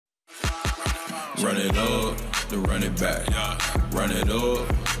Run it up, then run it back. Run it up,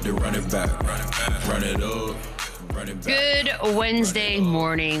 then run it back. Run it up. Good Wednesday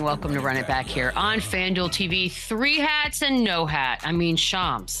morning. Welcome to Run It Back here on FanDuel TV. 3 hats and no hat. I mean,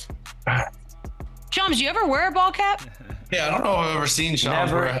 Shams. Shams, do you ever wear a ball cap? Yeah, I don't know if I've ever seen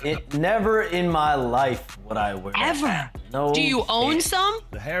Shams wear a hat. Never in my life would I wear Ever? No. Do you own some?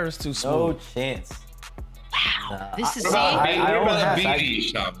 The hair is too smooth. No chance. Wow. This is What about a hats. beanie,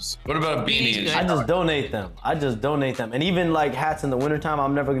 Shams? What about a beanie? Beanie's I just donate them. And even like hats in the wintertime,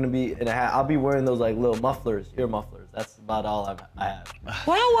 I'm never gonna be in a hat. I'll be wearing those like little mufflers, ear mufflers. That's about all I have.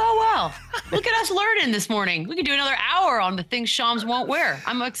 Well. Look at us learning this morning. We could do another hour on the things Shams won't wear.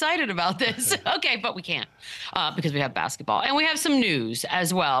 I'm excited about this. Okay, but we can't because we have basketball. And we have some news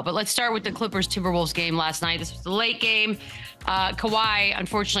as well. But let's start with the Clippers-Timberwolves game last night. This was the late game. Kawhi,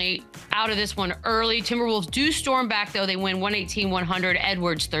 unfortunately, out of this one early. Timberwolves do storm back, though. They win 118-100.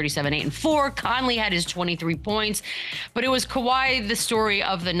 Edwards, 37-8-4. Conley had his 23 points. But it was Kawhi, the story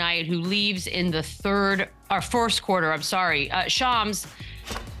of the night, who leaves in the first quarter. Shams,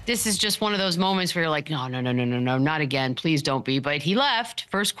 this is just one of those moments where you're like, no, not again. Please don't be. But he left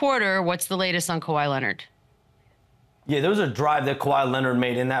first quarter. What's the latest on Kawhi Leonard? Yeah, there was a drive that Kawhi Leonard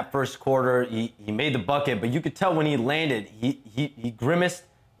made in that first quarter. He made the bucket, but you could tell when he landed, he grimaced,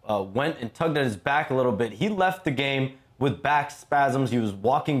 went and tugged at his back a little bit. He left the game with back spasms. He was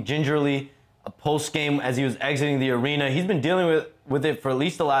walking gingerly post-game as he was exiting the arena. He's been dealing with it for at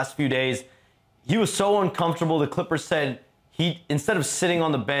least the last few days. He was so uncomfortable. The Clippers said he, instead of sitting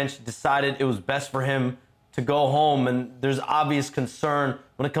on the bench, decided it was best for him to go home. And there's obvious concern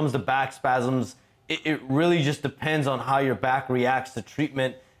when it comes to back spasms. It really just depends on how your back reacts to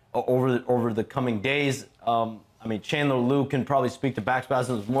treatment over the coming days. Chandler Lou can probably speak to back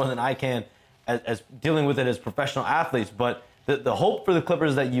spasms more than I can as dealing with it as professional athletes. But the hope for the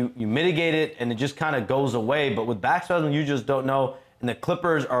Clippers is that you mitigate it and it just kind of goes away. But with back spasms, you just don't know. And the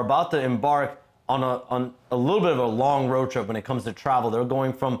Clippers are about to embark on a little bit of a long road trip when it comes to travel. They're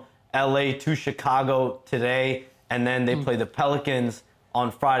going from LA to Chicago today, and then they play the Pelicans on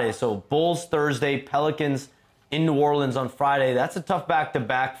Friday. So Bulls Thursday, Pelicans in New Orleans on Friday. That's a tough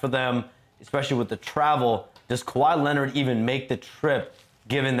back-to-back for them, especially with the travel. Does Kawhi Leonard even make the trip,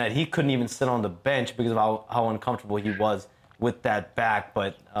 given that he couldn't even sit on the bench because of how uncomfortable he was with that back?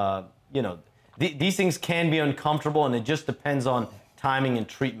 But, these things can be uncomfortable, and it just depends on timing and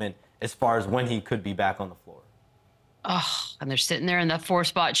treatment as far as when he could be back on the floor. Oh, and they're sitting there in the 4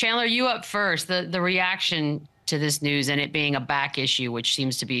 spot. Chandler, you up first. The reaction to this news and it being a back issue, which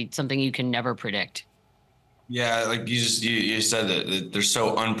seems to be something you can never predict. Yeah, like you said that they're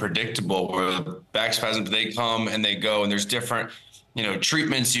so unpredictable. Where back spasms, they come and they go, and there's different,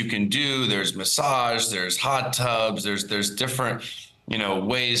 treatments you can do. There's massage, there's hot tubs, there's different,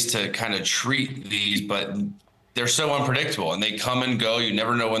 ways to kind of treat these, but they're so unpredictable and they come and go. You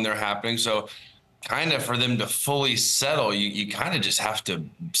never know when they're happening. So kind of for them to fully settle, you kind of just have to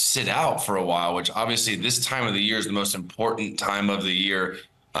sit out for a while, which obviously this time of the year is the most important time of the year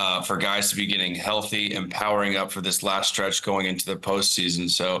for guys to be getting healthy and powering up for this last stretch going into the postseason.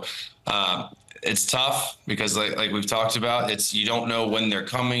 So it's tough because like we've talked about, you don't know when they're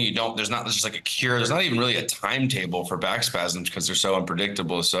coming. There's not just like a cure. There's not even really a timetable for back spasms because they're so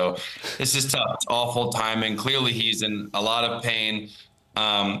unpredictable. So this is tough. It's awful timing. Clearly he's in a lot of pain.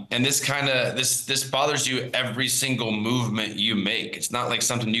 And this bothers you every single movement you make. It's not like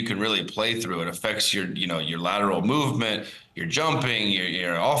something you can really play through. It affects your lateral movement, your jumping,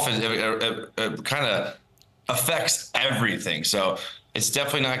 your offense. It kind of affects everything. So it's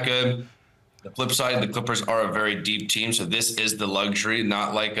definitely not good. The flip side, the Clippers are a very deep team. So this is the luxury,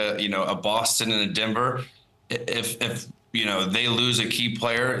 not like a Boston and a Denver. If they lose a key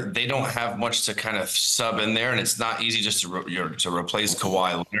player, they don't have much to kind of sub in there, and it's not easy just to replace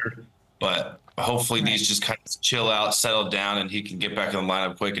Kawhi Leonard. But hopefully these just kind of chill out, settle down, and he can get back in the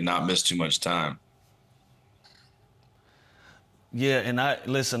lineup quick and not miss too much time. Yeah, and I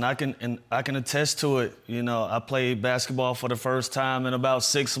can attest to it. I played basketball for the first time in about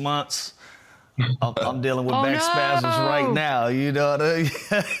 6 months. I'm dealing with back spasms right now.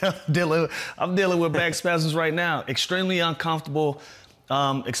 I'm dealing with back spasms right now. Extremely uncomfortable,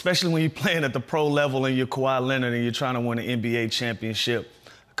 especially when you're playing at the pro level and you're Kawhi Leonard and you're trying to win an NBA championship.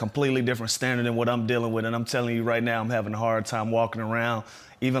 Completely different standard than what I'm dealing with. And I'm telling you right now, I'm having a hard time walking around,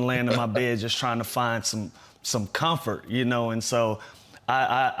 even laying in my bed, just trying to find some comfort, And so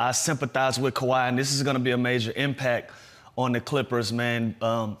I sympathize with Kawhi, and this is going to be a major impact on the Clippers, man.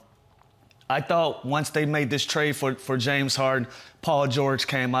 I thought once they made this trade for James Harden, Paul George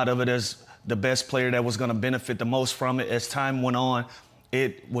came out of it as the best player that was going to benefit the most from it. As time went on,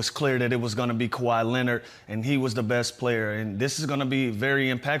 it was clear that it was going to be Kawhi Leonard, and he was the best player. And this is going to be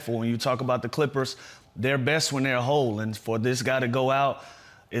very impactful when you talk about the Clippers. They're best when they're whole, and for this guy to go out,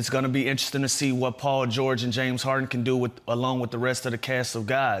 it's going to be interesting to see what Paul George and James Harden can do along with the rest of the cast of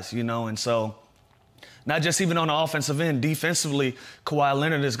guys, you know. And so not just even on the offensive end, defensively, Kawhi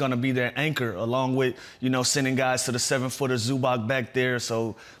Leonard is going to be their anchor along with, you know, sending guys to the 7-footer Zubac back there.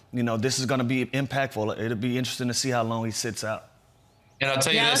 So, you know, this is going to be impactful. It'll be interesting to see how long he sits out. And I'll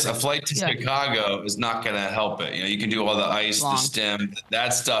tell you this, a flight to Chicago is not going to help it. You know, you can do all the ice, the stem.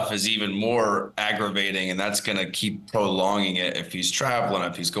 That stuff is even more aggravating, and that's going to keep prolonging it if he's traveling,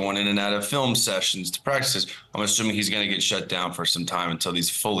 if he's going in and out of film sessions to practices. I'm assuming he's going to get shut down for some time until he's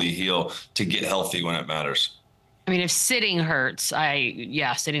fully healed to get healthy when it matters. I mean, if sitting hurts,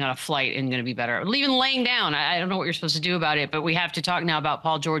 sitting on a flight isn't going to be better. Even laying down, I don't know what you're supposed to do about it, but we have to talk now about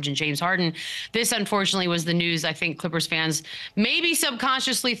Paul George and James Harden. This, unfortunately, was the news. I think Clippers fans maybe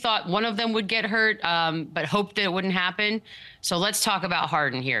subconsciously thought one of them would get hurt, but hoped that it wouldn't happen. So let's talk about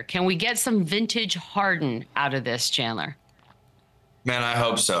Harden here. Can we get some vintage Harden out of this, Chandler? Man, I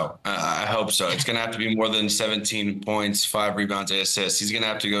hope so. I hope so. It's going to have to be more than 17 points, 5 rebounds, 8 assists. He's going to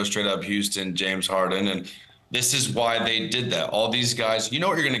have to go straight up Houston, James Harden, and this is why they did that. All these guys, you know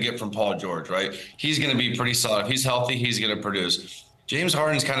what you're going to get from Paul George, right? He's going to be pretty solid. If he's healthy, he's going to produce. James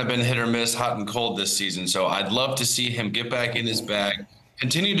Harden's kind of been hit or miss, hot and cold this season. So I'd love to see him get back in his bag,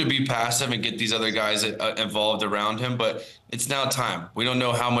 continue to be passive and get these other guys involved around him. But it's now time. We don't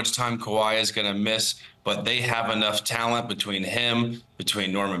know how much time Kawhi is going to miss, but they have enough talent between him,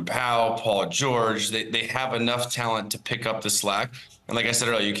 between Norman Powell, Paul George. They have enough talent to pick up the slack. And like I said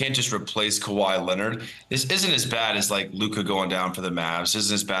earlier, you can't just replace Kawhi Leonard. This isn't as bad as like Luka going down for the Mavs. This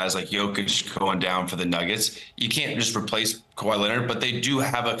isn't as bad as like Jokic going down for the Nuggets. You can't just replace Kawhi Leonard, but they do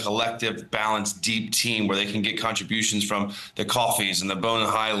have a collective, balanced, deep team where they can get contributions from the Coffees and the Bone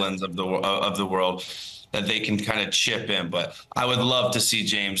Highlands of the world that they can kind of chip in. But I would love to see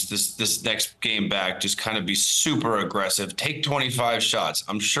James this next game back just kind of be super aggressive, take 25 shots.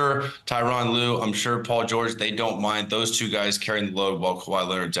 I'm sure Tyronn Lue, I'm sure Paul George, they don't mind those two guys carrying the load while Kawhi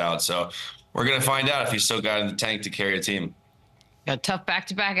Leonard's out. So we're going to find out if he's still got in the tank to carry a team. Got a tough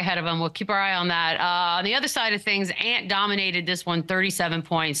back-to-back ahead of him. We'll keep our eye on that. On the other side of things, Ant dominated this one, 37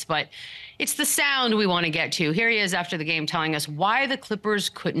 points, but it's the sound we want to get to. Here he is after the game telling us why the Clippers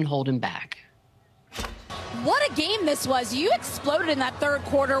couldn't hold him back. What a game this was. You exploded in that third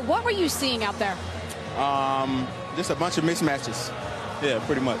quarter. What were you seeing out there? Just a bunch of mismatches. Yeah,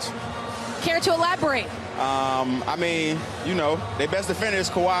 pretty much. Care to elaborate? I mean, you know, their best defender is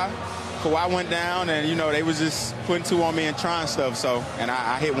Kawhi. Kawhi went down, and, you know, they was just putting 2 on me and trying stuff. So, and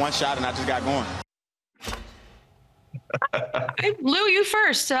I hit 1 shot, and I just got going. Hey, Lou, you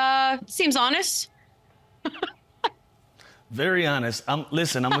first. Seems honest. Very honest.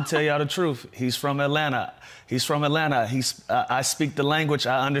 Listen, I'm going to tell y'all the truth. He's from Atlanta. I speak the language.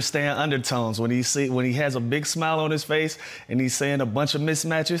 I understand undertones. When he has a big smile on his face and he's saying a bunch of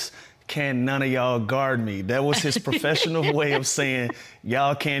mismatches, can none of y'all guard me? That was his professional way of saying,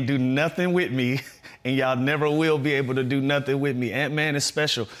 y'all can't do nothing with me, and y'all never will be able to do nothing with me. Ant-Man is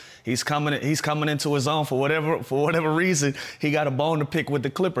special. He's coming into his own for whatever reason. He got a bone to pick with the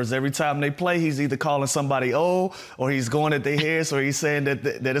Clippers. Every time they play, he's either calling somebody old, or he's going at their hairs, or he's saying that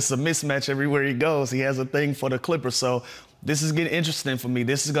it's a mismatch everywhere he goes. He has a thing for the Clippers. So this is getting interesting for me.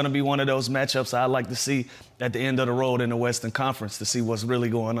 This is going to be one of those matchups I like to see at the end of the road in the Western Conference to see what's really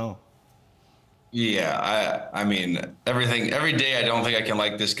going on. Yeah, I mean, every day I don't think I can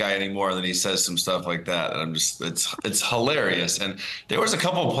like this guy anymore than he says some stuff like that. And it's hilarious. And there was a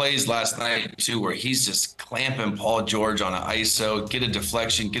couple of plays last night too where he's just clamping Paul George on an ISO, get a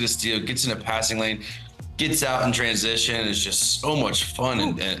deflection, get a steal, gets in a passing lane, gets out in transition. It's just so much fun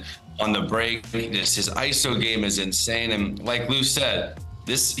and on the break. His ISO game is insane. And like Lou said,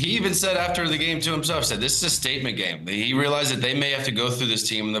 he even said after the game to himself, said, this is a statement game. He realized that they may have to go through this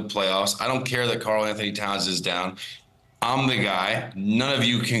team in the playoffs. I don't care that Karl Anthony Towns is down. I'm the guy. None of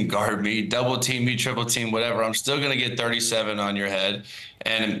you can guard me, double team me, triple team, whatever. I'm still going to get 37 on your head.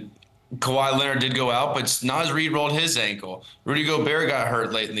 And Kawhi Leonard did go out, but Naz Reid rolled his ankle. Rudy Gobert got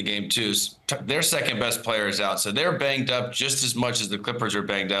hurt late in the game too. Their second best player is out. So they're banged up just as much as the Clippers are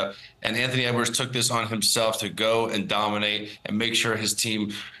banged up. And Anthony Edwards took this on himself to go and dominate and make sure his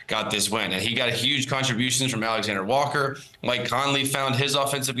team got this win. And he got huge contributions from Alexander Walker. Mike Conley found his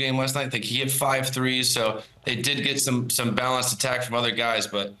offensive game last night. I think he hit 5 threes. So they did get some balanced attack from other guys,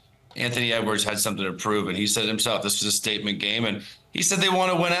 but Anthony Edwards had something to prove. And he said himself, this was a statement game. And he said they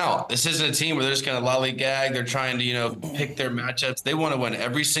want to win out. This isn't a team where they're just going to lollygag. They're trying to, pick their matchups. They want to win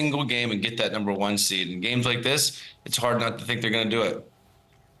every single game and get that #1 seed. In games like this, it's hard not to think they're going to do it.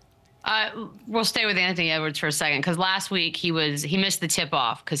 We'll stay with Anthony Edwards for a second because last week he missed the tip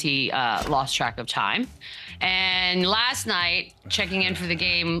off because he lost track of time, and last night checking in for the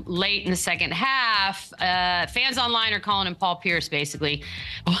game late in the second half, fans online are calling him Paul Pierce basically.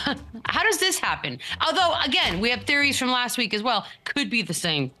 How does this happen? Although again, we have theories from last week as well. Could be the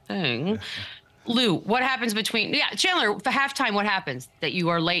same thing. Lou, what happens between Chandler for halftime? What happens that you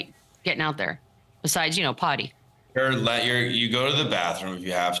are late getting out there? Besides, potty. You go to the bathroom if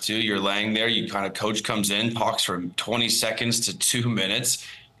you have to. You're laying there. Coach comes in, talks for 20 seconds to 2 minutes,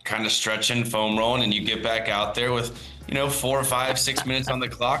 kind of stretching, foam rolling, and you get back out there with, 4, 5, 6 minutes on the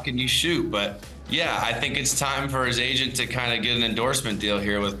clock and you shoot. But yeah, I think it's time for his agent to kind of get an endorsement deal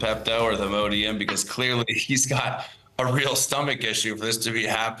here with Pepto or the Imodium because clearly he's got a real stomach issue for this to be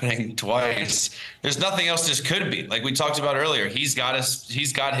happening twice. There's nothing else this could be. Like we talked about earlier, he's got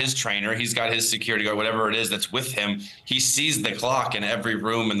his trainer, he's got his security guard, whatever it is that's with him. He sees the clock in every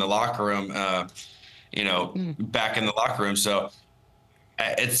room in the locker room, back in the locker room. So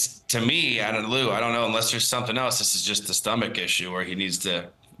it's, to me, Lou, I don't know, unless there's something else, this is just a stomach issue where he needs to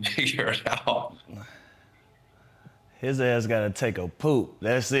figure it out. His ass got to take a poop.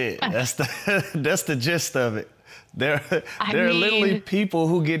 That's it. That's the gist of it. There are literally people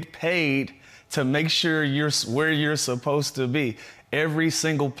who get paid to make sure you're where you're supposed to be. Every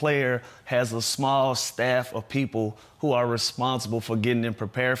single player has a small staff of people who are responsible for getting them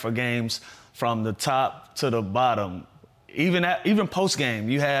prepared for games from the top to the bottom. Even post game,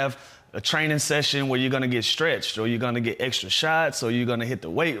 you have a training session where you're going to get stretched or you're going to get extra shots or you're going to hit the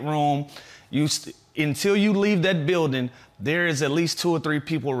weight room. Until you leave that building, there is at least 2 or 3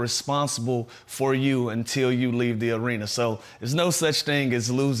 people responsible for you until you leave the arena. So there's no such thing as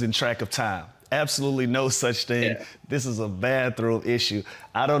losing track of time. Absolutely no such thing. Yeah. This is a bathroom issue.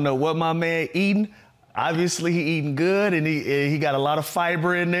 I don't know what my man eating. Obviously, he eating good, and he got a lot of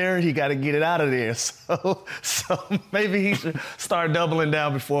fiber in there. He got to get it out of there. So maybe he should start doubling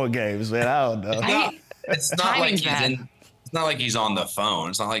down before games, man. I don't know. It's not like it's not like he's on the phone.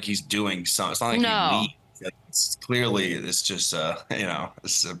 It's not like he's doing something. It's not like he needs. It's clearly, it's just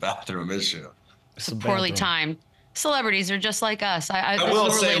it's a bathroom issue. It's poorly timed. Celebrities are just like us. I will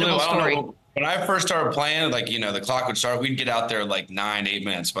say, Lou, I don't know. When I first started playing, the clock would start, we'd get out there like 9, 8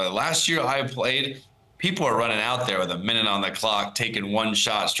 minutes. But last year I played, people are running out there with a minute on the clock, taking one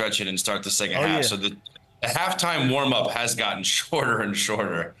shot, stretch it, and start the second half. Yeah. So the halftime warm-up has gotten shorter and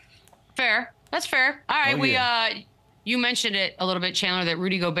shorter. Fair. That's fair. All right. You mentioned it a little bit, Chandler, that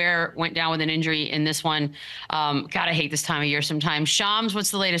Rudy Gobert went down with an injury in this one. Gotta hate this time of year sometimes. Shams,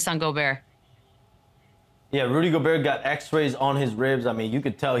 what's the latest on Gobert? Yeah, Rudy Gobert got x-rays on his ribs. I mean, you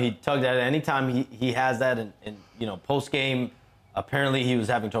could tell he tugged at it. Anytime he has that and post-game, apparently he was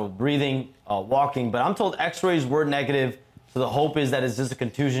having trouble breathing, walking. But I'm told x-rays were negative. So the hope is that it's just a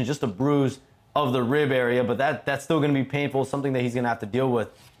contusion, just a bruise of the rib area. But that's still going to be painful, something that he's going to have to deal with,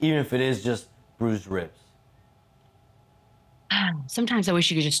 even if it is just bruised ribs. Sometimes I wish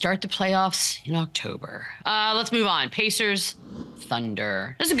you could just start the playoffs in October. Let's move on. Pacers,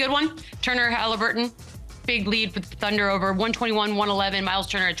 Thunder. This is a good one. Turner, Halliburton. Big lead for the Thunder over 121-111. Miles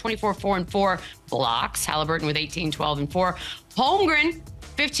Turner at 24-4-4 blocks. Halliburton with 18-12-4. Holmgren,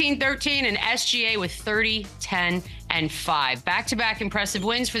 15-13, and SGA with 30-10-5. Back-to-back impressive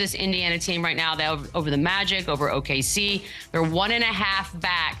wins for this Indiana team right now. They're over the Magic, over OKC. They're 1.5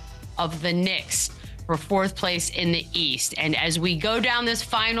 back of the Knicks for 4th place in the East. And as we go down this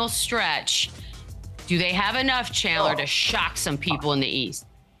final stretch, do they have enough, Chandler, to shock some people in the East?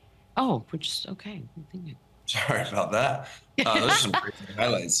 Oh, which is okay. Sorry about that. Those are some crazy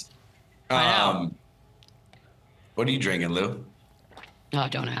highlights. What are you drinking, Lou? Oh,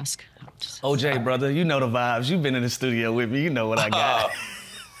 don't ask. OJ, brother, you know the vibes. You've been in the studio with me. You know what I got.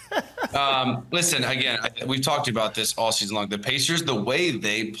 Listen, again, we've talked about this all season long. The Pacers, the way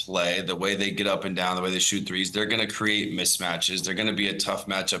they play, the way they get up and down, the way they shoot threes, they're going to create mismatches. They're going to be a tough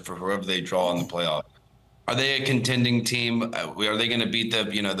matchup for whoever they draw in the playoff. Are they a contending team? Are they going to beat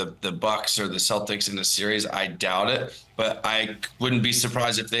the Bucks or the Celtics in the series? I doubt it, but I wouldn't be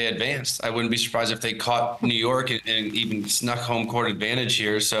surprised if they advanced. I wouldn't be surprised if they caught New York and even snuck home court advantage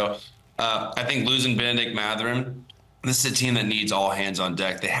here. So I think losing Benedict Mathurin, this is a team that needs all hands on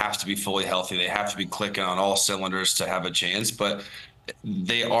deck. They have to be fully healthy. They have to be clicking on all cylinders to have a chance. But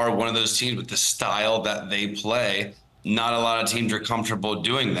they are one of those teams with the style that they play. Not a lot of teams are comfortable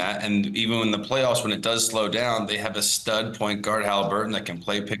doing that. And even in the playoffs, when it does slow down, they have a stud point guard, Halliburton, that can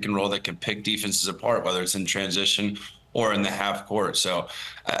play pick and roll, that can pick defenses apart, whether it's in transition or in the half court. So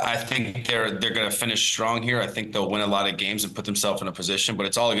I think they're going to finish strong here. I think they'll win a lot of games and put themselves in a position, but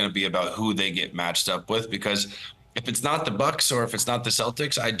it's all going to be about who they get matched up with, because if it's not the Bucks or if it's not the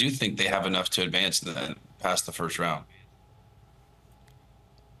Celtics, I do think they have enough to advance and then past the first round.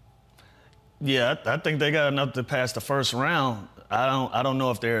 Yeah, I think they got enough to pass the first round. I don't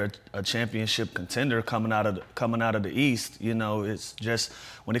know if they're a championship contender coming out of the East. You know, it's just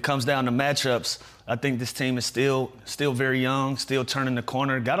when it comes down to matchups, I think this team is still very young, still turning the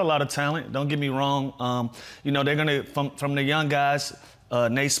corner. Got a lot of talent. Don't get me wrong. You know, they're gonna from the young guys,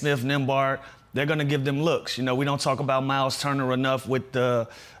 Naismith, Nembhard. They're gonna give them looks. You know, we don't talk about Miles Turner enough with the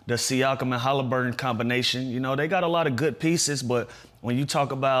Siakam and Halliburton combination. You know, they got a lot of good pieces, but when you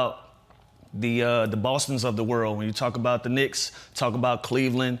talk about the Bostons of the world, when you talk about the Knicks, talk about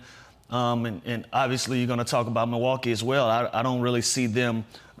Cleveland, and obviously you're going to talk about Milwaukee as well. I don't really see them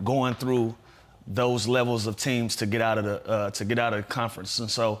going through those levels of teams to get out of the conference. And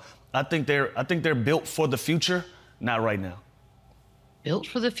so I think they're built for the future, not right now. Built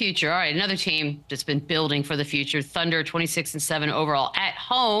for the future. All right, another team that's been building for the future. Thunder, 26-7 overall at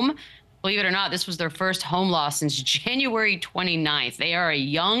home. Believe it or not, this was their first home loss since January 29th. They are a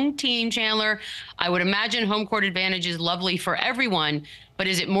young team, Chandler. I would imagine home court advantage is lovely for everyone, but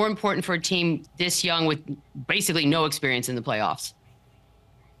is it more important for a team this young with basically no experience in the playoffs?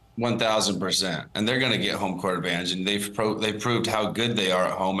 1,000%. And they're going to get home court advantage, and they've proved how good they are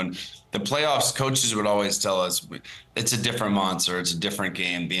at home. And the playoffs, coaches would always tell us it's a different monster, it's a different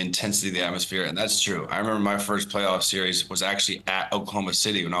game, the intensity, the atmosphere, and that's true. I remember my first playoff series was actually at Oklahoma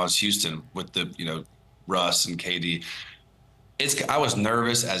City when I was Houston with the Russ and KD. I was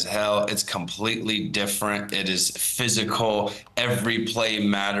nervous as hell. It's completely different. It is physical. Every play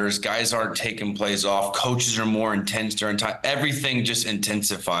matters. Guys aren't taking plays off. Coaches are more intense during time. Everything just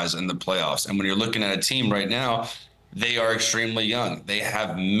intensifies in the playoffs. And when you're looking at a team right now, they are extremely young. They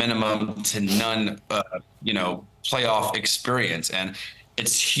have minimum to none, playoff experience. And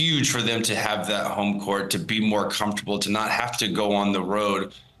it's huge for them to have that home court, to be more comfortable, to not have to go on the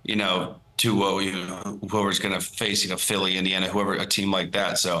road, to whoever's going to face, Philly, Indiana, whoever, a team like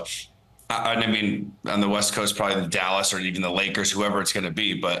that. So, I mean, on the West Coast, probably the Dallas or even the Lakers, whoever it's going to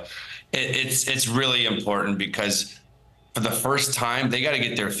be. But it's really important because for the first time, they got to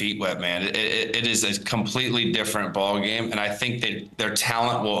get their feet wet, man. It is a completely different ball game, and I think that their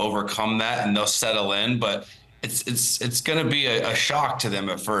talent will overcome that and they'll settle in. But it's going to be a shock to them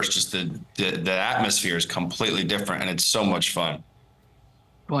at first. Just the atmosphere is completely different, and it's so much fun.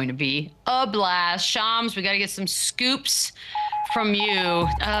 Going to be a blast. Shams, we got to get some scoops from you.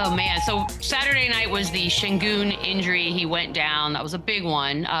 Oh, man. So Saturday night was the Şengün injury. He went down. That was a big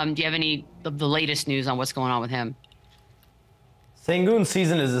one. Do you have any of the latest news on what's going on with him? Şengün's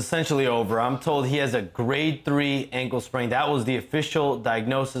season is essentially over. I'm told he has a grade 3 ankle sprain. That was the official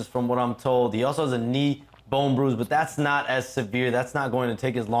diagnosis from what I'm told. He also has a knee bone bruise, but that's not as severe. That's not going to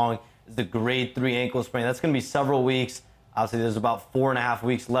take as long as the grade 3 ankle sprain. That's going to be several weeks. Obviously, there's about 4.5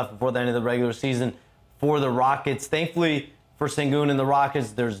 weeks left before the end of the regular season for the Rockets. Thankfully for Şengün and the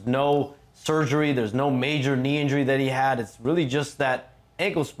Rockets, there's no surgery. There's no major knee injury that he had. It's really just that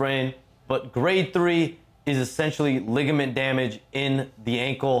ankle sprain. But grade 3 is essentially ligament damage in the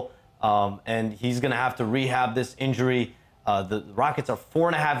ankle, and he's going to have to rehab this injury. The Rockets are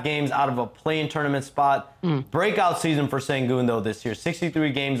 4.5 games out of a play-in tournament spot. Breakout season for Şengün, though, this year.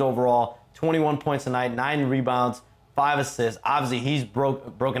 63 games overall, 21 points a night, 9 rebounds, 5 assists. Obviously, he's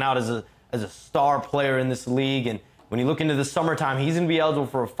broken out as a star player in this league. And when you look into the summertime, he's going to be eligible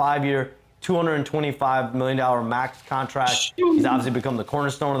for a 5-year, $225 million max contract. He's obviously become the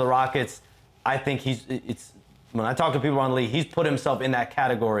cornerstone of the Rockets. I think when I talk to people around the league, he's put himself in that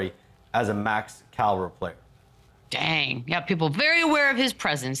category as a max caliber player. Dang. Yeah, people very aware of his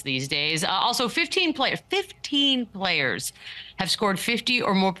presence these days. Also, 15 players have scored 50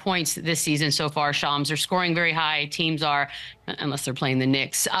 or more points this season so far, Shams. They're scoring very high. Teams are, unless they're playing the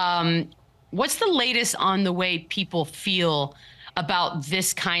Knicks. What's the latest on the way people feel about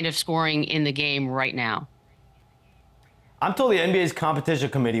this kind of scoring in the game right now? I'm told the NBA's competition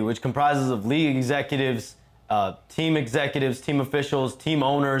committee, which comprises of league executives, team officials, team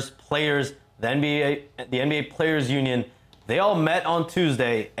owners, players, the NBA Players Union, they all met on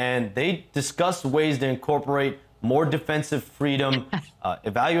Tuesday and they discussed ways to incorporate more defensive freedom,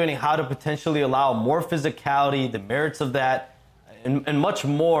 evaluating how to potentially allow more physicality, the merits of that, and much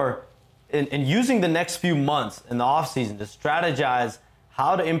more, and using the next few months in the offseason to strategize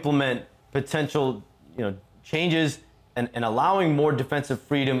how to implement potential changes and allowing more defensive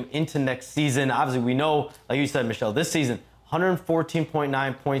freedom into next season. Obviously, we know, like you said, Michelle, this season,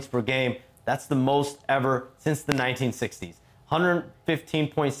 114.9 points per game. That's the most ever since the 1960s.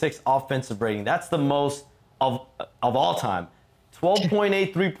 115.6 offensive rating. That's the most of all time.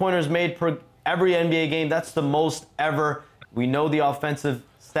 12.8 three-pointers made every NBA game. That's the most ever. We know the offensive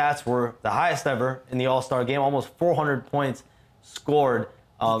stats were the highest ever in the All-Star game, almost 400 points scored.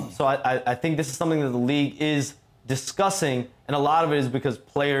 So I think this is something that the league is discussing, and a lot of it is because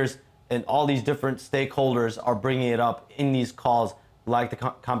players and all these different stakeholders are bringing it up in these calls, like the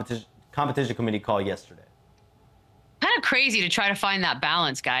competition committee call yesterday. Kind of crazy to try to find that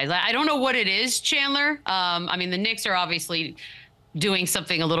balance, guys. I don't know what it is, Chandler. I mean, the Knicks are obviously doing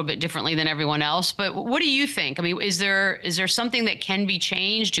something a little bit differently than everyone else, but what do you think? I mean, is there something that can be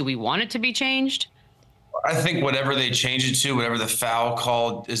changed? Do we want it to be changed? I think whatever they change it to, whatever the foul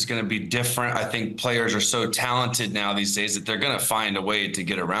call is going to be different. I think players are so talented now these days that they're going to find a way to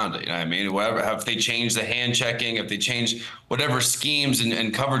get around it. You know what I mean? Whatever, if they change the hand checking, if they change whatever schemes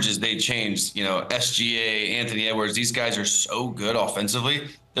and coverages they change, you know, SGA, Anthony Edwards, these guys are so good offensively.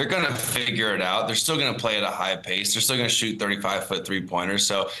 They're going to figure it out. They're still going to play at a high pace. They're still going to shoot 35-foot three-pointers.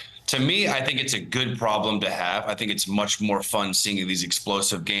 So to me, I think it's a good problem to have. I think it's much more fun seeing these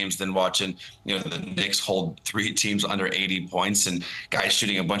explosive games than watching, you know, the Knicks hold 3 teams under 80 points and guys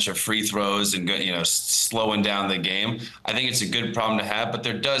shooting a bunch of free throws and, you know, slowing down the game. I think it's a good problem to have, but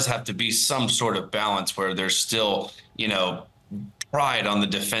there does have to be some sort of balance where there's still, you know, pride on the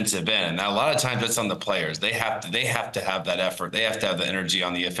defensive end. Now, a lot of times that's on the players. They have to have that effort. They have to have the energy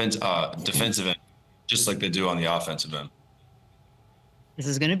on the defensive end, just like they do on the offensive end. This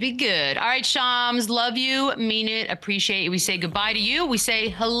is going to be good. All right, Shams, love you, mean it, appreciate you. We say goodbye to you. We say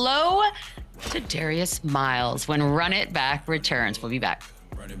hello to Darius Miles when Run It Back returns. We'll be back.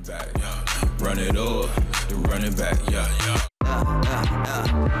 Run it back, yeah. Run it up, then run it back, yeah.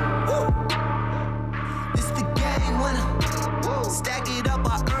 This the game winner. Stack it up,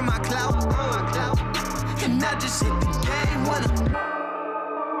 I earn my clout. And I just hit the game winner.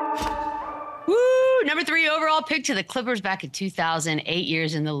 Woo! Number 3 overall pick to the Clippers back in 2000, 8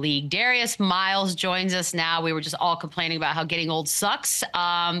 years in the league. Darius Miles joins us now. We were just all complaining about how getting old sucks,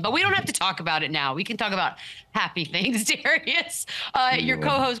 but we don't have to talk about it now. We can talk about happy things, Darius. Your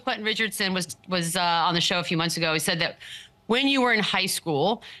co-host Quentin Richardson was on the show a few months ago. He said that when you were in high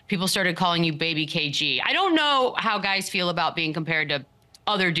school, people started calling you Baby KG. I don't know how guys feel about being compared to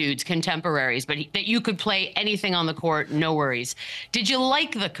other dudes, contemporaries, but that you could play anything on the court, no worries. Did you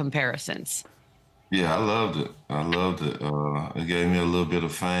like the comparisons? Yeah, I loved it. I loved it. It gave me a little bit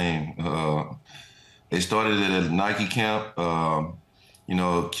of fame. They started it at Nike camp. You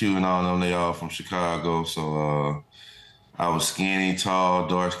know, Q and all them, they all from Chicago. So I was skinny, tall,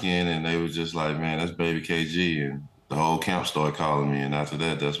 dark skinned, and they were just like, man, that's Baby KG. And the whole camp started calling me. And after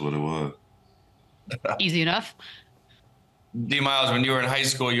that, that's what it was. Easy enough. D. Miles, when you were in high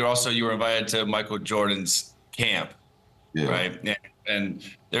school, you were invited to Michael Jordan's camp, right? Yeah. And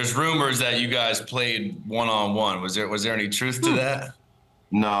there's rumors that you guys played one-on-one. Was there any truth to that?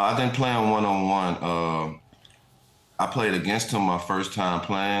 No, I didn't play him one-on-one. I played against him my first time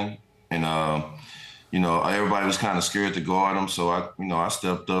playing, and you know, everybody was kind of scared to guard him. So I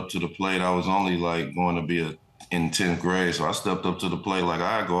stepped up to the plate. I was only like going to be in 10th grade, so I stepped up to the plate like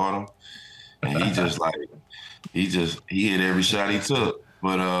I guard him, and he just like he hit every shot he took.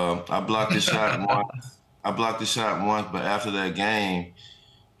 But I blocked the shot once. But after that game,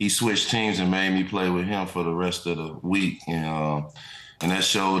 he switched teams and made me play with him for the rest of the week. And that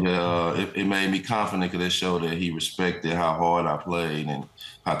showed that it made me confident because it showed that he respected how hard I played and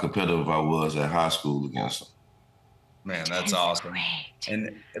how competitive I was at high school against him. Man, that's awesome. Great.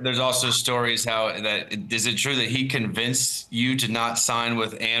 And there's also stories is it true that he convinced you to not sign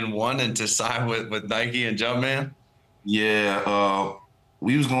with And1 and to sign with Nike and Jumpman? Yeah,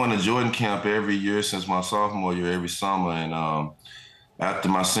 we was going to Jordan camp every year since my sophomore year, every summer. And after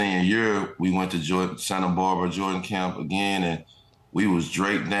my senior year, we went to Santa Barbara Jordan camp again, and we was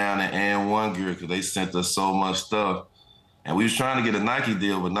draped down in And1 gear because they sent us so much stuff. And we was trying to get a Nike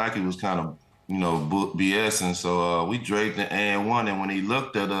deal, but Nike was kind of, you know, BSing. So we draped in And1, and when he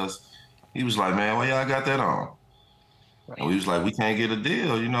looked at us, he was like, man, why y'all got that on? And we was like, we can't get a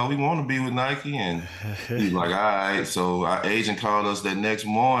deal. You know, we want to be with Nike. And he was like, all right. So our agent called us that next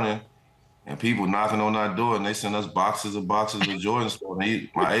morning, and people knocking on our door, and they sent us boxes of Jordan stuff. And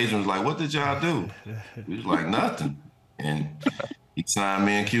my agent was like, what did y'all do? We was like, nothing. And he signed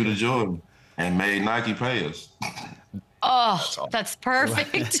me and Q to Jordan and made Nike pay us. Oh, that's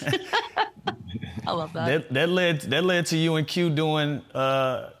perfect. I love that. That led to you and Q doing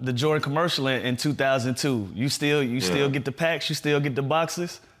the Jordan commercial in 2002. You still get the packs? You still get the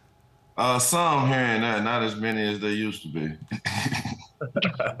boxes? Some here and there, not as many as they used to be.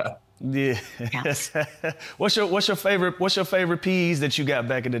 Yeah. Yes. What's your favorite PEs that you got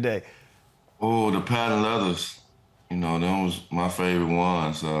back in the day? Oh, the patent leathers. You know, them was my favorite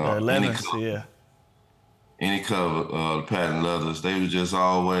ones. 11s, yeah. Any cover, the patent leathers, they were just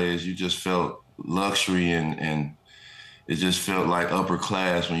always, you just felt luxury and it just felt like upper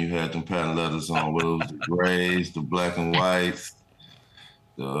class when you had them patent leathers on, whether it was the grays, the black and whites,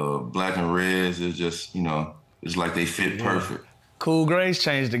 the black and reds. It's just, you know, it's like they fit perfect. Cool grays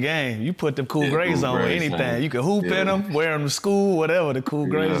changed the game. You put them cool grays on with anything. You could hoop in them, wear them to school, whatever. The cool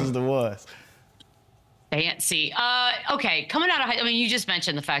grays is the ones. Fancy. Okay, coming out of high, I mean, you just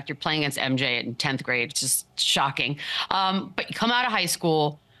mentioned the fact you're playing against MJ in 10th grade. It's just shocking. But you come out of high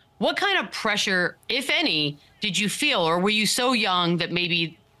school, what kind of pressure, if any, did you feel? Or were you so young that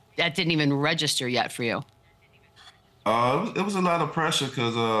maybe that didn't even register yet for you? It was a lot of pressure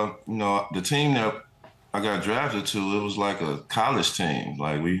because, you know, the team that I got drafted to, it was like a college team.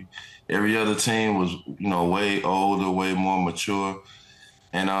 Like every other team was, you know, way older, way more mature.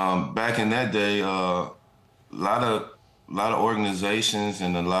 And back in that day, a lot of organizations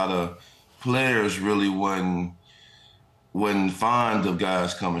and a lot of players really wasn't fond of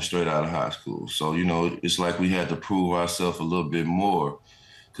guys coming straight out of high school. So, you know, it's like we had to prove ourselves a little bit more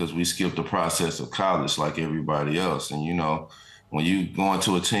because we skipped the process of college like everybody else. And, you know, when you go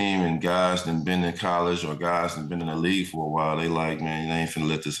into a team and guys that been in college or guys that been in the league for a while, they like, man, you ain't finna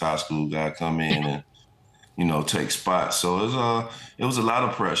let this high school guy come in and, you know, take spots. So it was a lot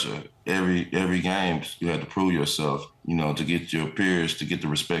of pressure. Every game you had to prove yourself, you know, to get your peers, to get the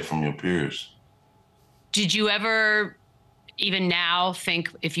respect from your peers. Did you ever, even now, think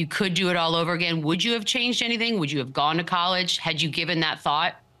if you could do it all over again, would you have changed anything? Would you have gone to college? Had you given that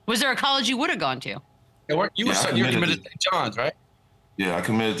thought? Was there a college you would have gone to? You were committed to St. John's, right? Yeah, I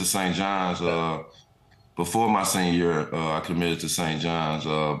committed to St. John's. Before my senior year, I committed to St. John's.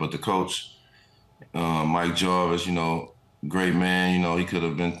 But the coach, Mike Jarvis, you know, great man. You know, he could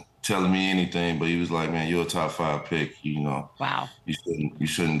have been telling me anything, but he was like, "Man, you're a top 5 pick. You know, wow, you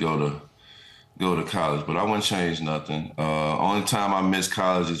shouldn't go to college." But I wouldn't change nothing. Only time I missed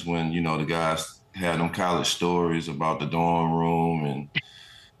college is when, you know, the guys had them college stories about the dorm room and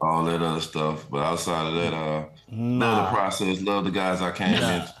all that other stuff. But outside of that, love the process, love the guys I came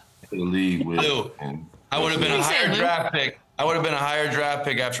into the league with. And I would have been a higher draft pick. I would have been a higher draft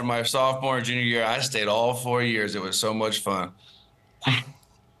pick after my sophomore and junior year. I stayed all 4 years. It was so much fun.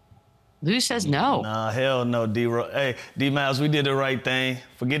 Lou says no. Nah, hell no, Hey, D-Miles, we did the right thing.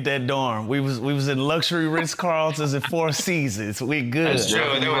 Forget that dorm. We was in luxury Ritz-Carltons in 4 seasons. We good. That's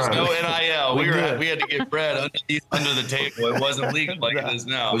true. There was no NIL. We had to get bread under the table. It wasn't legal like it is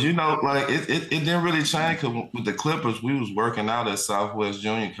now. But you know, like it didn't really change because with the Clippers, we was working out at Southwest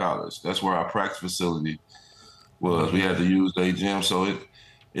Junior College. That's where our practice facility was. We had to use their gym, so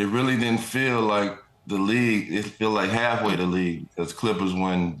it really didn't feel like the league. It felt like halfway the league because Clippers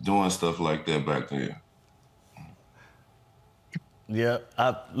weren't doing stuff like that back then. Yeah,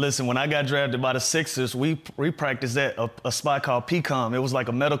 listen, when I got drafted by the Sixers, we practiced at a spot called PCOM. It was like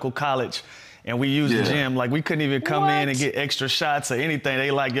a medical college, and we used the gym. Like, we couldn't even come in and get extra shots or anything. They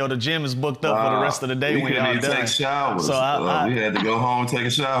like, yo, the gym is booked up for the rest of the day when y'all done. Take showers. So we had to go home and take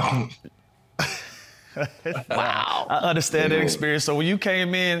a shower. Wow. I understand that experience. So when you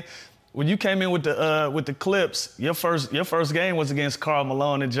came in with the Clips, your first game was against Karl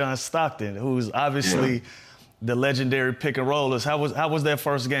Malone and John Stockton, who's obviously the legendary pick and rollers. How was that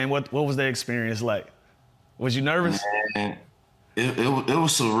first game? What was that experience like? Was you nervous? Man, it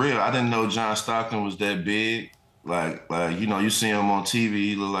was surreal. I didn't know John Stockton was that big. Like you know, you see him on TV,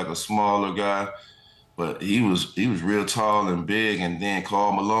 he looked like a smaller guy, but he was real tall and big. And then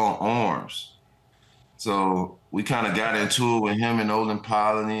Karl Malone arms. So we kind of got into it with him and Olin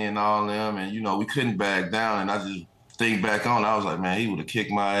Polyny and all them, and, you know, we couldn't back down. And I just think back on, I was like, man, he would have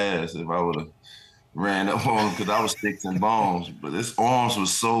kicked my ass if I would have ran up on him because I was sticks and bones. But his arms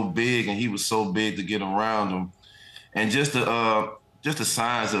was so big, and he was so big to get around him. And just the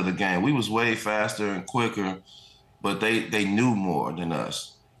size of the game, we was way faster and quicker, but they knew more than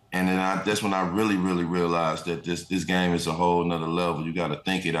us. And then that's when I really, really realized that this game is a whole nother level. You got to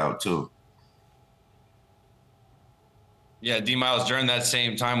think it out too. Yeah, D-Miles, during that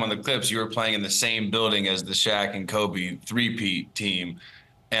same time on the Clips, you were playing in the same building as the Shaq and Kobe three-peat team.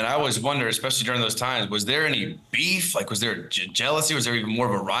 And I always wonder, especially during those times, was there any beef? Like, was there jealousy? Was there even more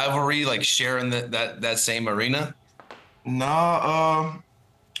of a rivalry, like sharing that same arena? No,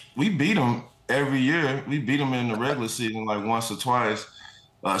 we beat them every year. We beat them in the regular season like once or twice.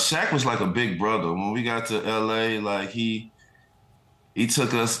 Shaq was like a big brother. When we got to LA, like he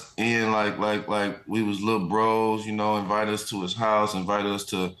took us in like we was little bros, you know, invited us to his house, invited us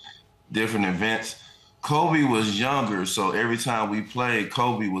to different events. Kobe was younger, so every time we played,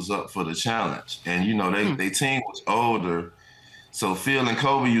 Kobe was up for the challenge. And, you know, they team was older. So Phil and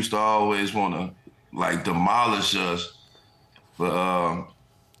Kobe used to always want to, like, demolish us. But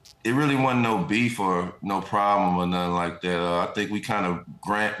it really wasn't no beef or no problem or nothing like that. I think we kind of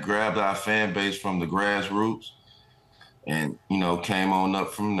grabbed our fan base from the grassroots and, you know, came on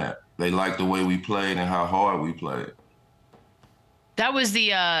up from that. They liked the way we played and how hard we played. That was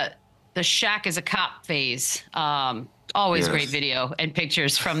the Shaq as a cop phase. Always great video and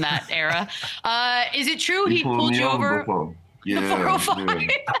pictures from that era. Is it true he pulled you over? Yeah, the 405? Yeah.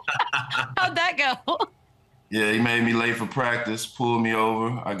 How'd that go? Yeah, he made me late for practice, pulled me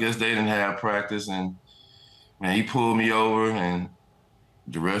over. I guess they didn't have practice, and man, he pulled me over, and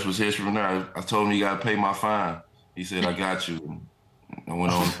the rest was history from there. I told him, you got to pay my fine. He said, I got you. I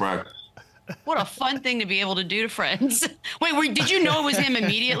went on to practice. What a fun thing to be able to do to friends. Wait, did you know it was him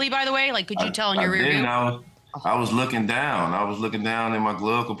immediately, by the way? Like, could you tell in your rear view? I was looking down. I was looking down in my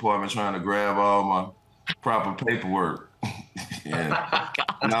glove compartment trying to grab all my proper paperwork. Yeah.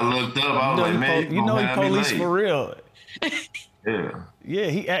 And I looked up, I was like, man, you know he police for real. Yeah.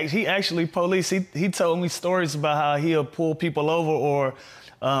 Yeah, he actually police. He told me stories about how he'll pull people over or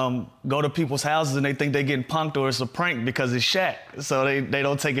go to people's houses and they think they're getting punked or it's a prank because it's Shaq, so they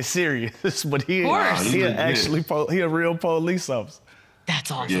don't take it serious. But he a real police officer.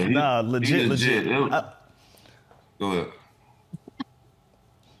 That's awesome. Yeah, legit. Go ahead.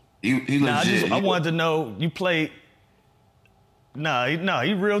 He legit. I wanted to know, you played.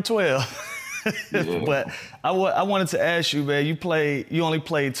 He real 12. Yeah. But I wanted to ask you, man. You only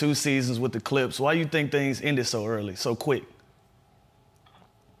played 2 seasons with the Clips. Why you think things ended so early, so quick?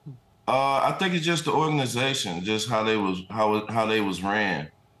 I think it's just the organization, just how they was ran.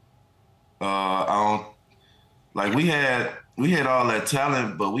 We had all that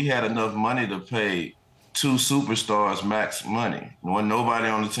talent, but we had enough money to pay 2 superstars max money. There wasn't nobody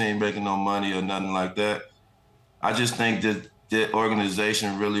on the team making no money or nothing like that. I just think that the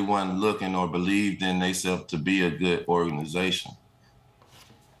organization really wasn't looking or believed in themselves to be a good organization.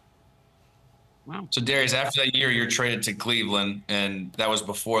 Wow. So Darius, after that year, you're traded to Cleveland, and that was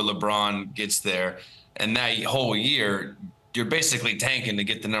before LeBron gets there. And that whole year, you're basically tanking to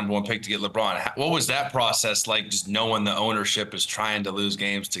get the #1 pick to get LeBron. What was that process like, just knowing the ownership is trying to lose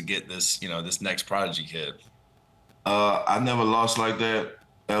games to get this, this next prodigy kid? I never lost like that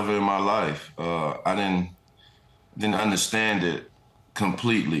ever in my life. I didn't understand it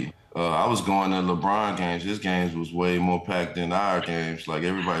completely. I was going to LeBron games. His games was way more packed than our games. Like,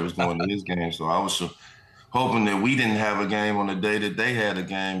 everybody was going to his games. So I was hoping that we didn't have a game on the day that they had a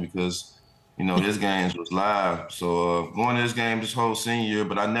game because, his games was live. So going to his game this whole senior year,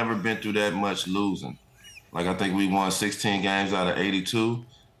 but I never been through that much losing. Like, I think we won 16 games out of 82.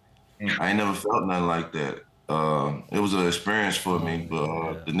 I ain't never felt nothing like that. It was an experience for me.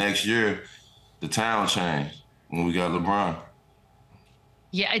 But the next year, the town changed when we got LeBron.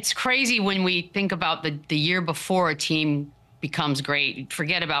 Yeah, it's crazy when we think about the year before a team becomes great.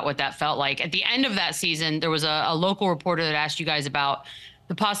 Forget about what that felt like. At the end of that season, there was a local reporter that asked you guys about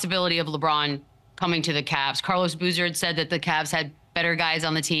the possibility of LeBron coming to the Cavs. Carlos Boozer had said that the Cavs had better guys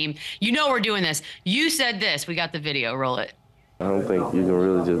on the team. We're doing this. You said this. We got the video. Roll it. I don't think you can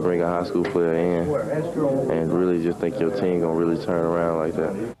really just bring a high school player in and really just think your team gonna really turn around like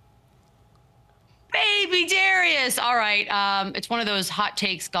that. Baby Darius. All right. It's one of those hot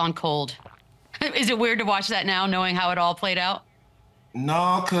takes gone cold. Is it weird to watch that now, knowing how it all played out?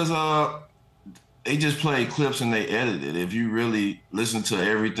 No, because they just played clips and they edited. If you really listen to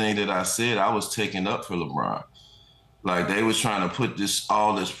everything that I said, I was taking up for LeBron. Like, they was trying to put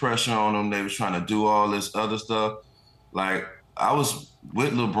all this pressure on him. They was trying to do all this other stuff. Like, I was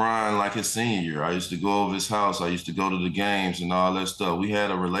with LeBron like his senior year. I used to go over his house. I used to go to the games and all that stuff. We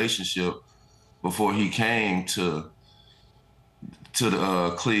had a relationship before he came to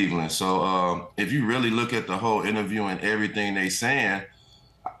the Cleveland. So if you really look at the whole interview and everything they saying,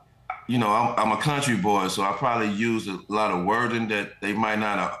 I'm a country boy, so I probably used a lot of wording that they might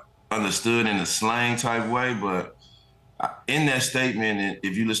not have understood in a slang type way. But in that statement,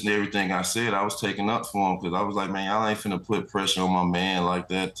 if you listen to everything I said, I was taking up for him because I was like, man, y'all ain't finna put pressure on my man like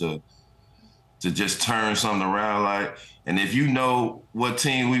that to just turn something around. Like, and if you know what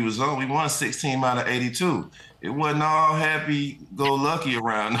team we was on, we won 16 out of 82. It wasn't all happy-go-lucky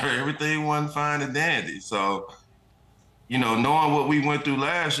around there. Everything wasn't fine and dandy. So, knowing what we went through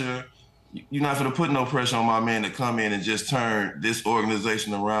last year, you're not going to put no pressure on my man to come in and just turn this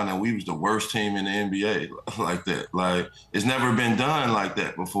organization around, and we was the worst team in the NBA like that. Like, it's never been done like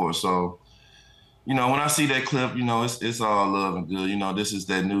that before. So, you know, when I see that clip, you know, it's all love and good. You know, this is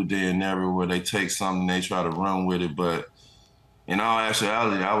that new day and era where they take something, they try to run with it. But in all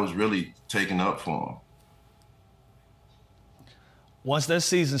actuality, I was really taken up for him. Once that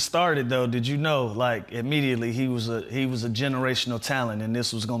season started, though, did you know, like, immediately he was a generational talent, and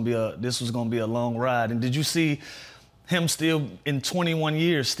this was gonna be a long ride? And did you see him still in 21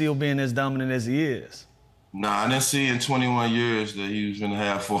 years still being as dominant as he is? Nah, I didn't see in 21 years that he was gonna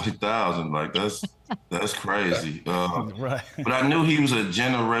have 40,000. Like that's crazy. Right. But I knew he was a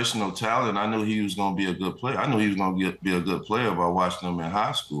generational talent. I knew he was gonna be a good player. I knew he was gonna be a good player by watching him in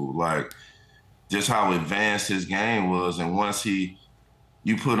high school. Like just how advanced his game was, and once you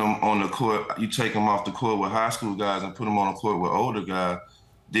put him on the court, you take him off the court with high school guys and put him on the court with older guys,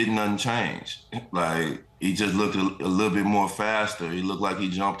 didn't nothing change. Like he just looked a little bit more faster. He looked like he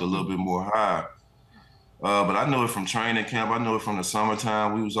jumped a little bit more high. But I knew it from training camp. I knew it from the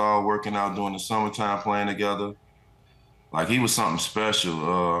summertime. We was all working out during the summertime playing together. Like he was something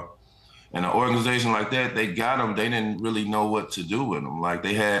special. And an organization like that, they got him. They didn't really know what to do with him. Like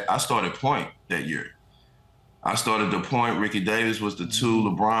I started point that year. I started the point. Ricky Davis was the 2,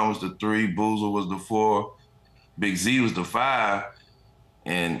 LeBron was the 3, Boozer was the 4, Big Z was the 5.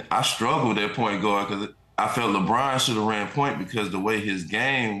 And I struggled at point guard because I felt LeBron should have ran point because the way his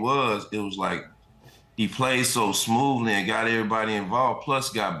game was, it was like he played so smoothly and got everybody involved, plus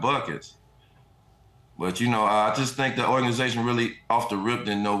got buckets. But, you know, I just think the organization really off the rip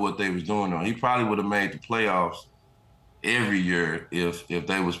didn't know what they was doing. He probably would have made the playoffs every year if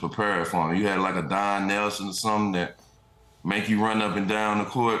they was prepared for him. You had like a Don Nelson or something that make you run up and down the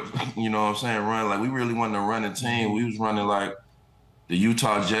court, you know what I'm saying, run. Like we really wasn't a running team. We was running like the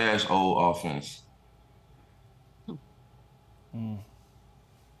Utah Jazz old offense.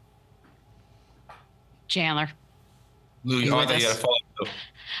 Chandler. Lou, you got to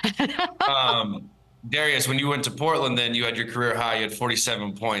follow. Darius, when you went to Portland, then you had your career high. You had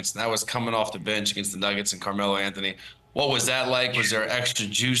 47 points, and that was coming off the bench against the Nuggets and Carmelo Anthony. What was that like? Was there extra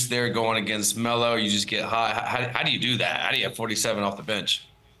juice there going against Melo? You just get high. How do you do that? How do you have 47 off the bench?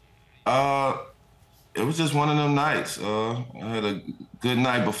 It was just one of them nights. I had a good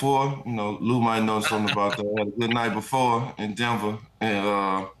night before. You know, Lou might know something about that. I had a good night before in Denver,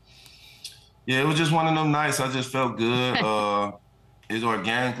 and yeah, it was just one of them nights. I just felt good. It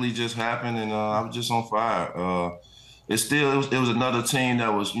organically just happened, and I was just on fire. It was another team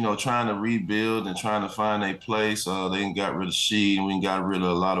that was, you know, trying to rebuild and trying to find a place. They got rid of Sheed, and we got rid of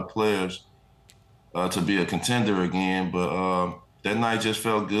a lot of players to be a contender again. But that night just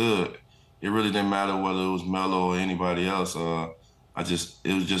felt good. It really didn't matter whether it was Melo or anybody else. It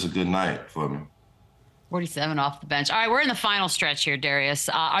was just a good night for me. 47 off the bench. All right, we're in the final stretch here, Darius.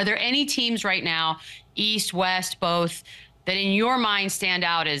 Are there any teams right now, East, West, both, that in your mind stand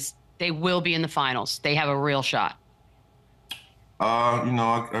out as they will be in the finals? They have a real shot. You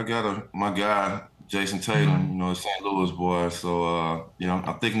know, I got my guy, Jason Tatum, you know, a St. Louis boy. So, you know,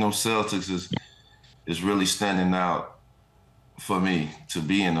 I'm thinking those Celtics is really standing out for me to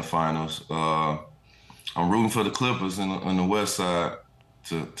be in the finals. I'm rooting for the Clippers on the West Side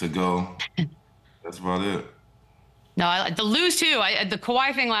to go. That's about it. No, the lose too. The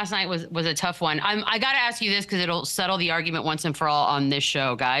Kawhi thing last night was a tough one. I got to ask you this because it'll settle the argument once and for all on this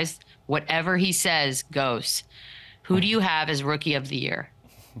show, guys. Whatever he says goes. Who do you have as Rookie of the Year?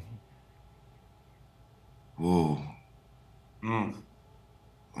 Whoa. Man,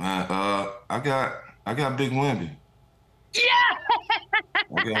 I got Big Wemby. Yeah.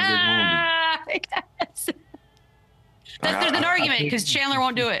 I got Big Wemby. Yes. There's an argument because Chandler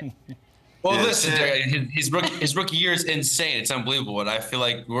won't do it. Well, listen, his rookie year is insane. It's unbelievable. And I feel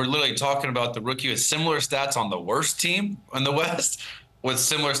like we're literally talking about the rookie with similar stats on the worst team in the West with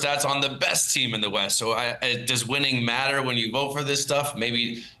similar stats on the best team in the West. So does winning matter when you vote for this stuff?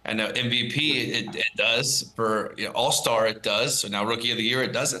 Maybe, I know MVP, it does. For All-Star, it does. So now Rookie of the Year,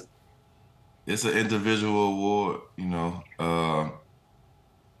 it doesn't. It's an individual award, you know.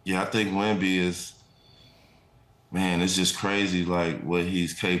 Yeah, I think Wemby is, man, it's just crazy, like, what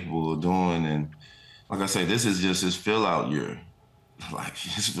he's capable of doing. And like I say, this is just his fill-out year. Like,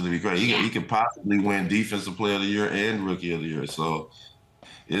 it's going to be great. He could possibly win Defensive Player of the Year and Rookie of the Year. So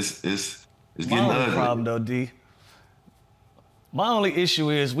it's getting ugly. My only problem, though, D, my only issue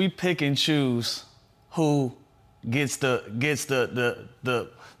is we pick and choose who gets the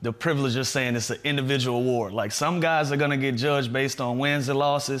privilege of saying it's an individual award. Like, some guys are going to get judged based on wins and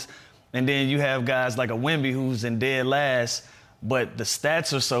losses. And then you have guys like a Wemby who's in dead last, but the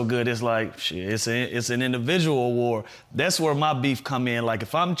stats are so good, it's like, shit, it's an individual award. That's where my beef come in. Like,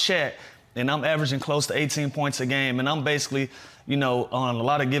 if I'm Chet and I'm averaging close to 18 points a game and I'm basically on a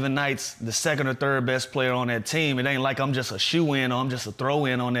lot of given nights, the second or third best player on that team. It ain't like I'm just a shoe-in or I'm just a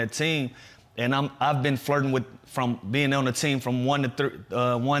throw-in on that team. And I've been flirting from being on the team from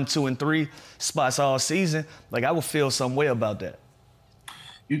 1, 2, and 3 spots all season. Like, I would feel some way about that.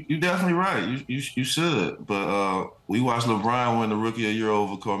 You're definitely right. You should. But we watched LeBron win the Rookie of the Year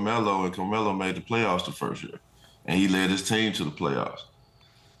over Carmelo, and Carmelo made the playoffs the first year. And he led his team to the playoffs.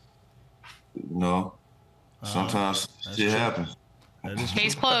 Sometimes shit happens.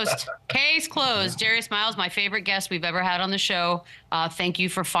 Case closed. Case closed. Darius Miles, my favorite guest we've ever had on the show. Thank you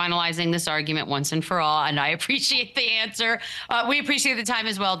for finalizing this argument once and for all, and I appreciate the answer. We appreciate the time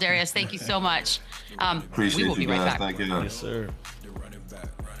as well, Darius. Thank you so much. Appreciate we will you be right guys. back. Thank you. Yes, sir.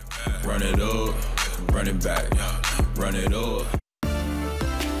 Run it up, run it back, run it up.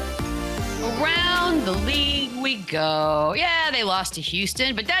 Around the league we go. Yeah, they lost to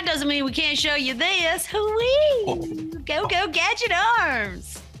Houston, but that doesn't mean we can't show you this. Hoo-wee! Go, Gadget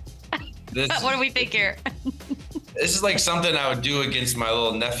Arms. What do we think here? This is like something I would do against my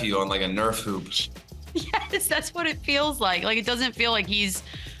little nephew on like a Nerf hoop. Yes, that's what it feels like. Like, it doesn't feel like he's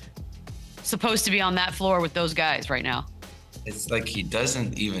supposed to be on that floor with those guys right now. It's like he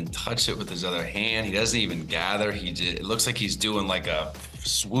doesn't even touch it with his other hand. He doesn't even gather. It looks like he's doing like a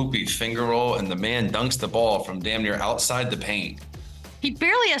swoopy finger roll, and the man dunks the ball from damn near outside the paint. He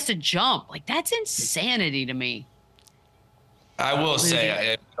barely has to jump. Like, that's insanity to me. I will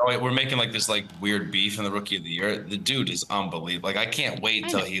say, we're making like this like weird beef in the Rookie of the Year. The dude is unbelievable. Like, I can't wait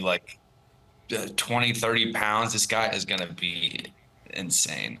until he like 20, 30 pounds. This guy is going to be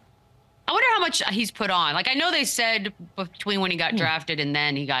insane. I wonder how much he's put on. Like, I know they said between when he got drafted and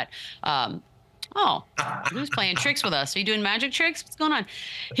then he got, who's playing tricks with us? Are you doing magic tricks? What's going on?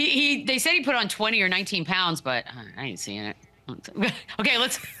 They said he put on 20 or 19 pounds, but I ain't seeing it. Okay,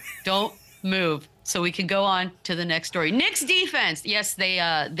 don't move so we can go on to the next story. Knicks defense. Yes, they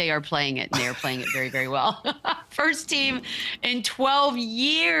are playing it. They are playing it very, very well. First team in 12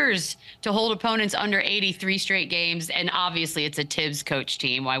 years to hold opponents under 83 straight games. And obviously it's a Tibbs coach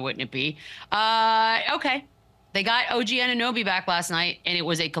team. Why wouldn't it be? Okay. They got OG Anunoby back last night, and it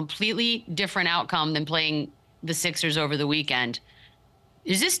was a completely different outcome than playing the Sixers over the weekend.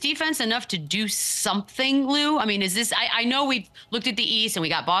 Is this defense enough to do something, Lou? I mean, is this, I know we've looked at the East and we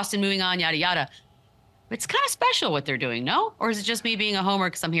got Boston moving on, yada, yada. But it's kind of special what they're doing, no? Or is it just me being a homer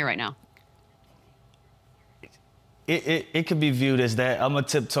because I'm here right now? It could be viewed as that. I'm going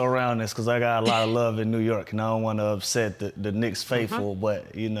to tiptoe around this because I got a lot of love in New York, and I don't want to upset the Knicks faithful.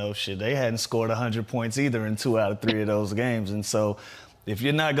 But, they hadn't scored 100 points either in 2 out of 3 of those games. And so if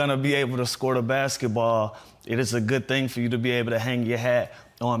you're not going to be able to score the basketball, it is a good thing for you to be able to hang your hat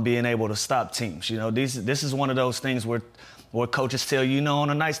on being able to stop teams. This is one of those things where coaches tell you, on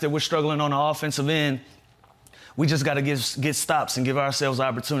the nights that we're struggling on the offensive end, we just got to get stops and give ourselves the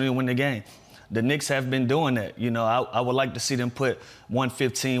opportunity to win the game. The Knicks have been doing that. I would like to see them put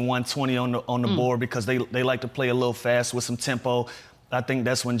 115, 120 on the board because they like to play a little fast with some tempo. I think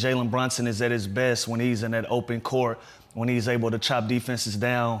that's when Jalen Brunson is at his best, when he's in that open court, when he's able to chop defenses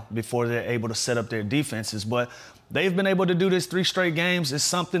down before they're able to set up their defenses. But they've been able to do this 3 straight games. It's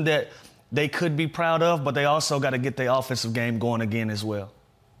something that they could be proud of, but they also got to get their offensive game going again as well.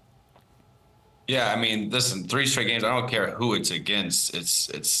 Yeah, I mean, listen, 3 straight games, I don't care who it's against.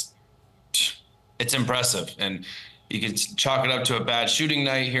 It's impressive. And you can chalk it up to a bad shooting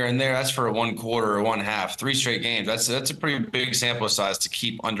night here and there. That's for a 1 quarter or 1/2. 3 straight games. That's a pretty big sample size to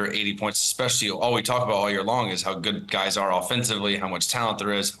keep under 80 points, especially all we talk about all year long is how good guys are offensively, how much talent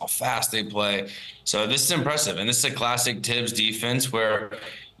there is, how fast they play. So this is impressive. And this is a classic Tibbs defense where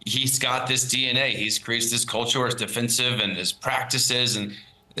he's got this DNA. He's creates this culture where it's defensive and his practices, and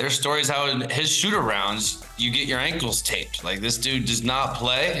there's stories how in his shoot-arounds you get your ankles taped. Like, this dude does not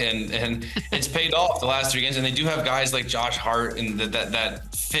play, and it's paid off the last 3 games. And they do have guys like Josh Hart and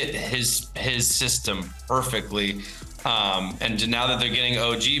that fit his system perfectly. And now that they're getting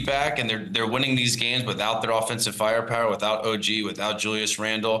OG back and they're winning these games without their offensive firepower, without OG, without Julius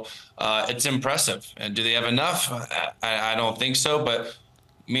Randle, it's impressive. And do they have enough? I don't think so, but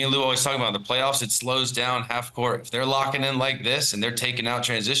me and Lou always talk about the playoffs. It slows down half court. If they're locking in like this and they're taking out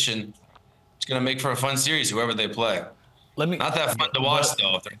transition, it's going to make for a fun series, whoever they play. Not that fun to watch,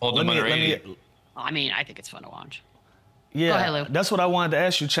 though, if they're holding them under 80. I mean, I think it's fun to watch. Yeah, go ahead, Lou. That's what I wanted to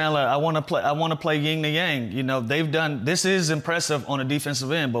ask you, Chandler. I want to play yin to yang. They've done, this is impressive on the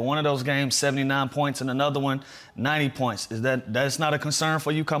defensive end, but one of those games, 79 points, and another one, 90 points. That's not a concern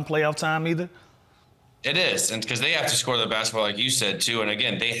for you come playoff time either? It is, and because they have to score the basketball, like you said, too. And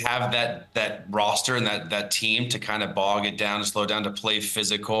again, they have that roster and that team to kind of bog it down and slow down, to play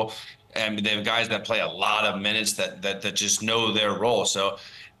physical. and they have guys that play a lot of minutes that just know their role. So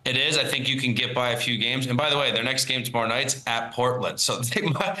it is. I think you can get by a few games. And by the way, their next game tomorrow night's at Portland, so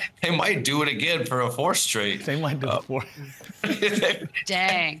they might do it again for a fourth straight. They might do it for.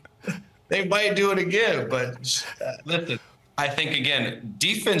 Dang. They might do it again, but listen. I think, again,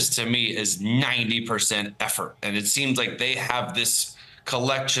 defense to me is 90% effort. And it seems like they have this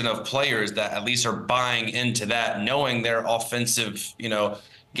collection of players that at least are buying into that, knowing their offensive,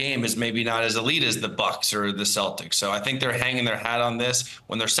 game is maybe not as elite as the Bucks or the Celtics. So I think they're hanging their hat on this.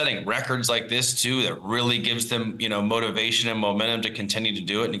 When they're setting records like this, too, that really gives them, motivation and momentum to continue to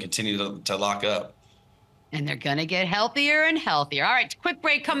do it and continue to lock up. And they're going to get healthier and healthier. All right, quick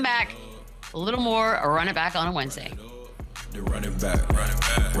break, come back. A little more, run it back on a Wednesday. Run it back,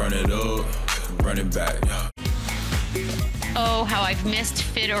 run it up, run it back. Oh, how I've missed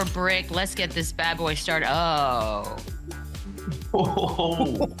Fit or Brick. Let's get this bad boy started. Oh.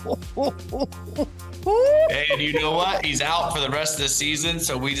 And you know what? He's out for the rest of the season,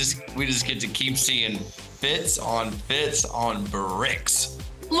 so we just get to keep seeing fits on bricks.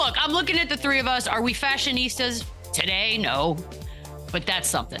 Look, I'm looking at the three of us. Are we fashionistas today? No. But that's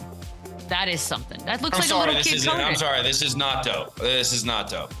something. That is something. That looks like a little kid coded. I'm sorry, this is not dope. This is not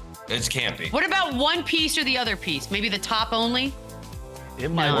dope. It's campy. What about one piece or the other piece? Maybe the top only? It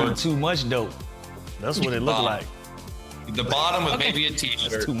might be too much dope. That's what it looked like. The bottom with maybe a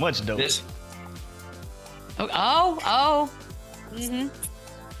t-shirt. It's too much dope. Mm-hmm.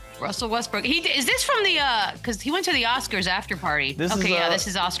 Russell Westbrook. Is this from the because he went to the Oscars after party? This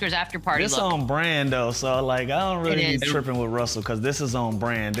is Oscars after party. This on brand though, so like I don't really be tripping with Russell because this is on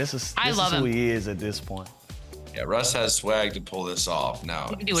brand. This is who he is at this point. Yeah, Russ has swag to pull this off now.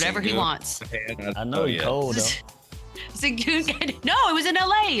 He can do whatever he wants. I know he's cold though. No, it was in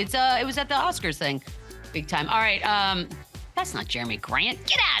LA. It was at the Oscars thing. Big time. All right. That's not Jeremy Grant.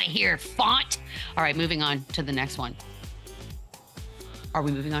 Get out of here, font. All right, moving on to the next one. Are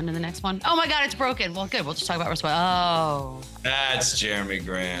we moving on to the next one? Oh my God, it's broken. Well, good. We'll just talk about Russell. Oh. That's Jeremy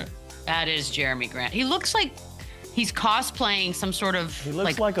Grant. That is Jeremy Grant. He looks like he's cosplaying some sort of. He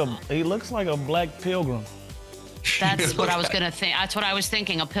looks like a black pilgrim. That's what I was gonna think. That's what I was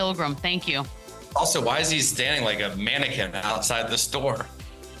thinking. A pilgrim. Thank you. Also, why is he standing like a mannequin outside the store?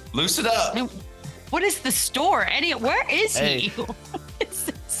 Loosen up. What is the store? Where is he? What is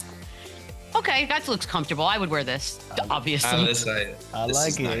this? Okay, that looks comfortable. I would wear this, obviously. I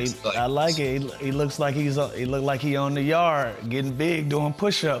like it. I like it. He looks like he on the yard getting big doing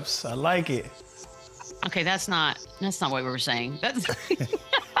push-ups. I like it. Okay, that's not what we were saying. That's okay.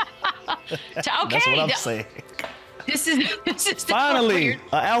 That's what I'm saying. This is finally an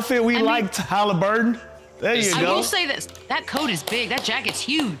outfit we liked, Halliburton. There you go. I will say this: that coat is big. That jacket's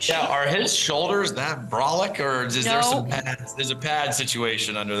huge. Yeah, are his shoulders that brolic, or is there some pads? There's a pad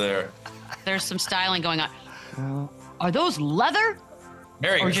situation under there. There's some styling going on. Are those leather?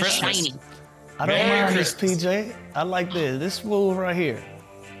 Merry or Christmas. Just shiny? I don't mind this, PJ. I like this. This smooth right here.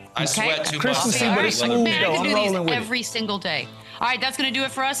 I sweat too much. Christmassy, but it's smooth though. I'm rolling with it every single day. All right, that's going to do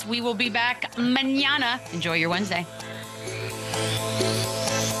it for us. We will be back mañana. Enjoy your Wednesday.